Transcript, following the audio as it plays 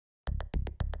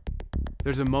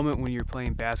There's a moment when you're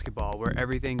playing basketball where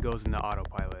everything goes into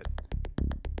autopilot.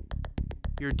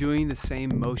 You're doing the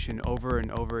same motion over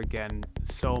and over again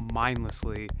so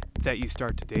mindlessly that you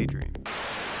start to daydream.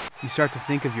 You start to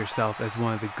think of yourself as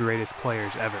one of the greatest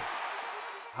players ever.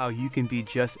 How you can be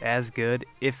just as good,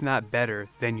 if not better,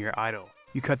 than your idol.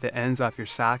 You cut the ends off your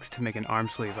socks to make an arm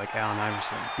sleeve like Allen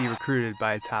Iverson. Be recruited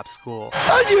by a top school.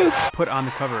 Put on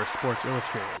the cover of Sports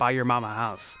Illustrated. Buy your mama a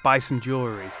house. Buy some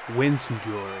jewelry. Win some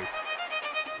jewelry.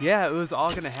 Yeah, it was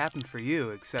all gonna happen for you,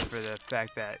 except for the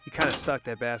fact that you kind of sucked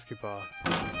at basketball.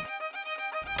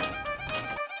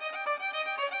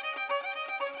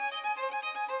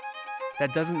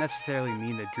 That doesn't necessarily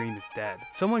mean the dream is dead.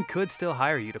 Someone could still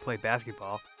hire you to play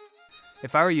basketball.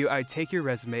 If I were you, I'd take your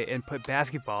resume and put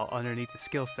basketball underneath the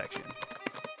skills section.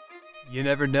 You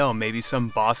never know, maybe some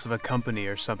boss of a company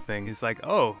or something is like,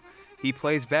 oh, he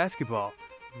plays basketball.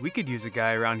 We could use a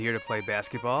guy around here to play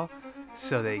basketball.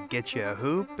 So they get you a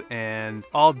hoop, and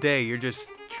all day you're just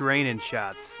draining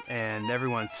shots, and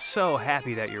everyone's so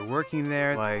happy that you're working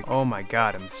there. Like, oh my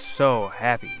god, I'm so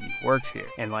happy he works here.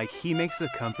 And like, he makes the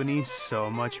company so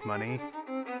much money.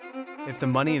 If the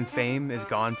money and fame is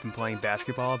gone from playing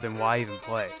basketball, then why even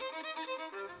play?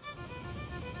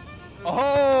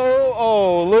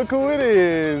 Oh, look who it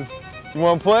is. You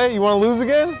wanna play? You wanna lose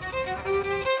again?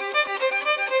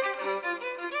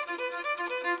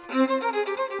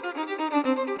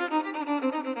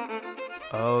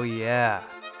 Oh yeah.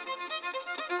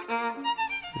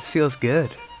 This feels good.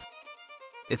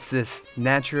 It's this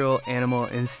natural animal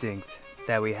instinct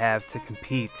that we have to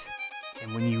compete.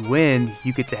 And when you win,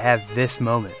 you get to have this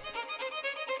moment.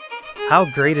 How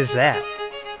great is that?